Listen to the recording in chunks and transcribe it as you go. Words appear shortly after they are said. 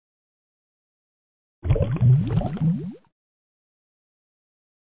The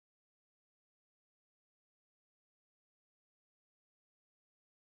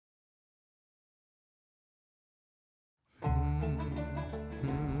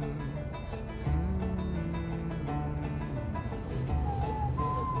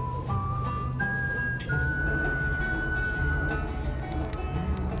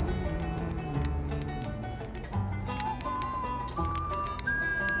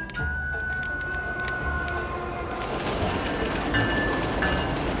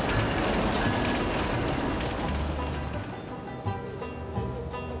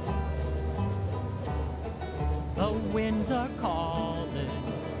winds are calling,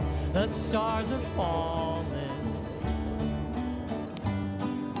 the stars are falling.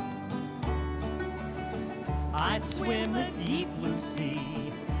 I'd swim the deep blue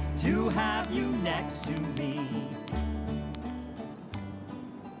sea to have you next to me.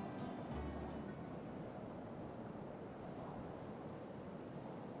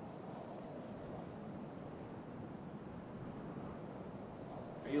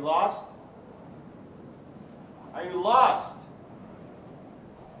 Are you lost? Are you lost?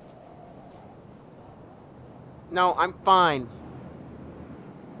 No, I'm fine.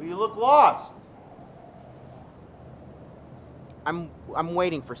 Well, you look lost. I'm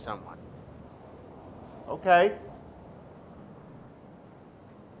waiting for someone. Okay.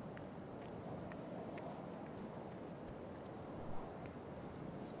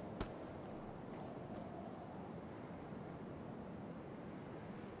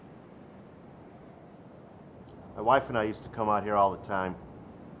 My wife and I used to come out here all the time.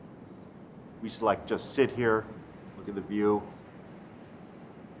 We used to like just sit here, look at the view.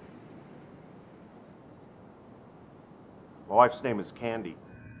 My wife's name is Candy.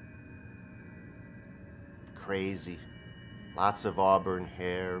 Crazy. Lots of auburn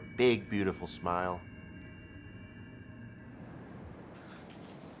hair, big, beautiful smile.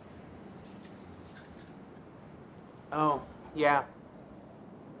 Oh, yeah.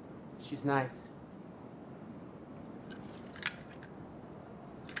 She's nice.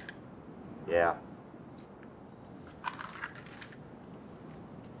 Yeah.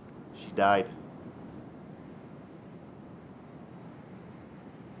 She died.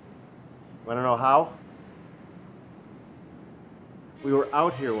 Wanna know how? We were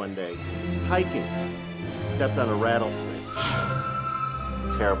out here one day, just hiking. She stepped on a rattlesnake.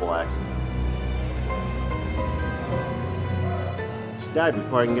 Terrible accident. She died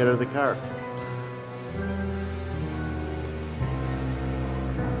before I can get her to the car.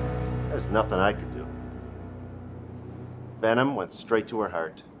 There's nothing I could do. Venom went straight to her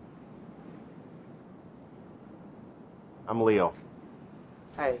heart. I'm Leo.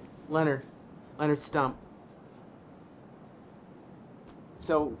 Hey, Leonard Stump.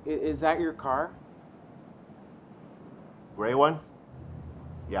 So, is that your car? Gray one?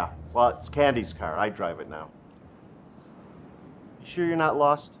 Yeah. Well, it's Candy's car. I drive it now. You sure you're not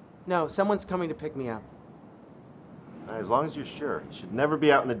lost? No, someone's coming to pick me up. All right, as long as you're sure. You should never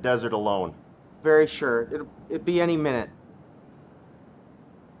be out in the desert alone. Very sure. It'll be any minute.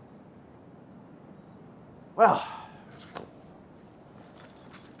 Well,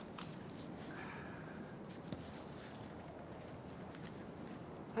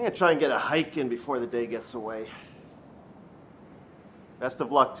 I'm gonna try and get a hike in before the day gets away. Best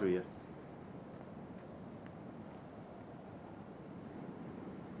of luck to you.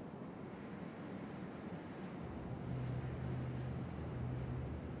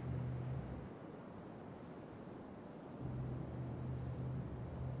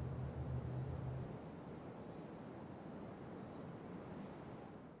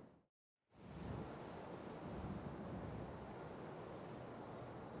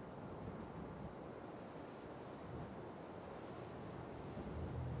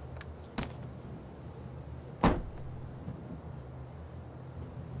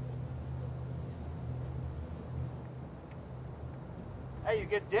 Hey, you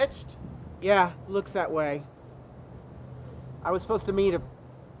get ditched? Yeah, looks that way. I was supposed to meet a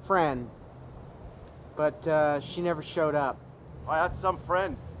friend, but she never showed up. Why, that's some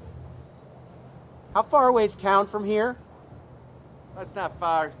friend. How far away is town from here? That's not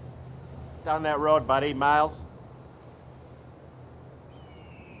far. It's down that road, about 8 miles.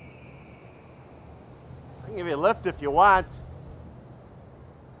 I can give you a lift if you want.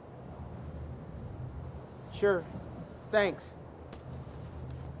 Sure. Thanks.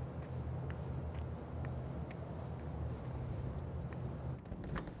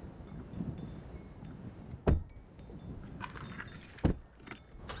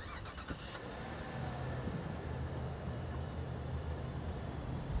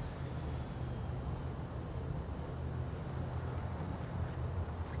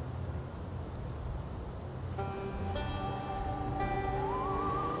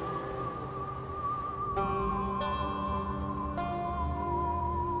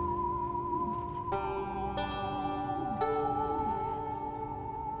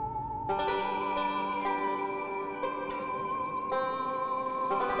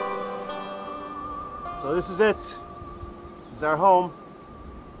 So this is it. This is our home.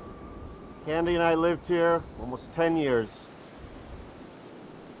 Candy and I lived here almost 10 years.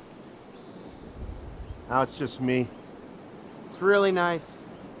 Now it's just me. It's really nice.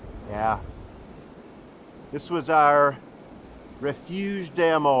 Yeah. This was our refuge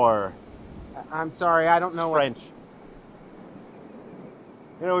d'amour. I'm sorry, I don't It's know French.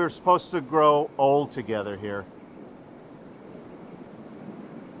 You know, we were supposed to grow old together here.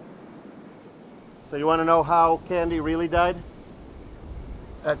 So you want to know how Candy really died?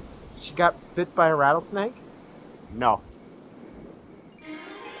 She got bit by a rattlesnake? No.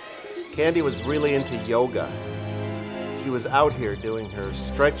 Candy was really into yoga. She was out here doing her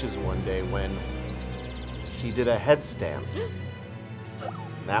stretches one day when she did a headstand.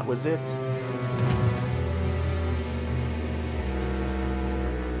 That was it.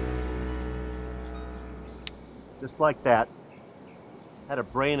 Just like that. Had a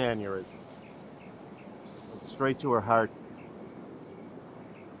brain aneurysm. Went straight to her heart.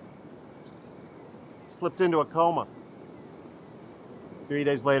 Slipped into a coma. 3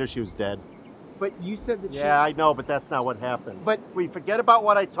 days later, she was dead. But you said that Yeah, I know, but that's not what happened. But we forget about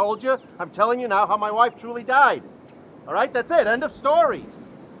what I told you. I'm telling you now how my wife truly died. All right, that's it. End of story.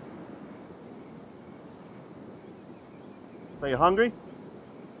 So you hungry?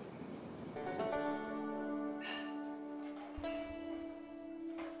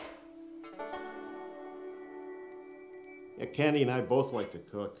 Yeah, Candy and I both like to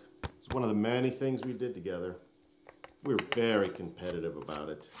cook. It's one of the many things we did together. We were very competitive about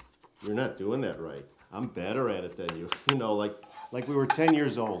it. You're not doing that right. I'm better at it than you. You know, like we were 10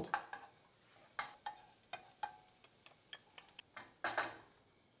 years old.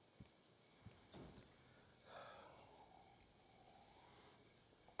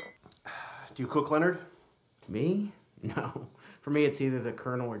 Do you cook, Leonard? Me? No. For me, it's either the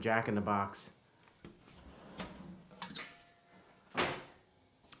Colonel or Jack in the Box.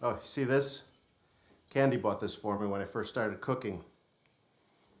 Oh, you see this? Candy bought this for me when I first started cooking.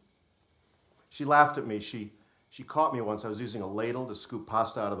 She laughed at me. She caught me once. I was using a ladle to scoop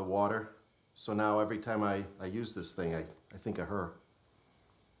pasta out of the water. So now every time I use this thing, I think of her.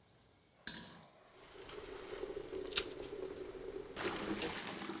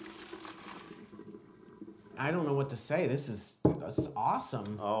 I don't know what to say. This is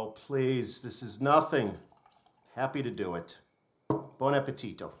awesome. Oh, please. This is nothing. Happy to do it. Buon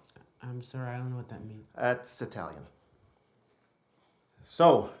appetito. I'm sorry, I don't know what that means. That's Italian.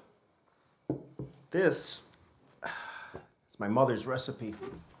 So, this is my mother's recipe.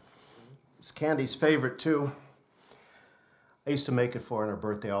 It's Candy's favorite, too. I used to make it for her on her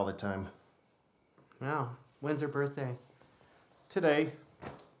birthday all the time. Wow. When's her birthday? Today.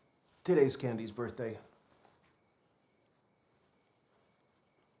 Today's Candy's birthday.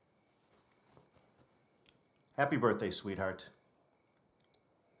 Happy birthday, sweetheart.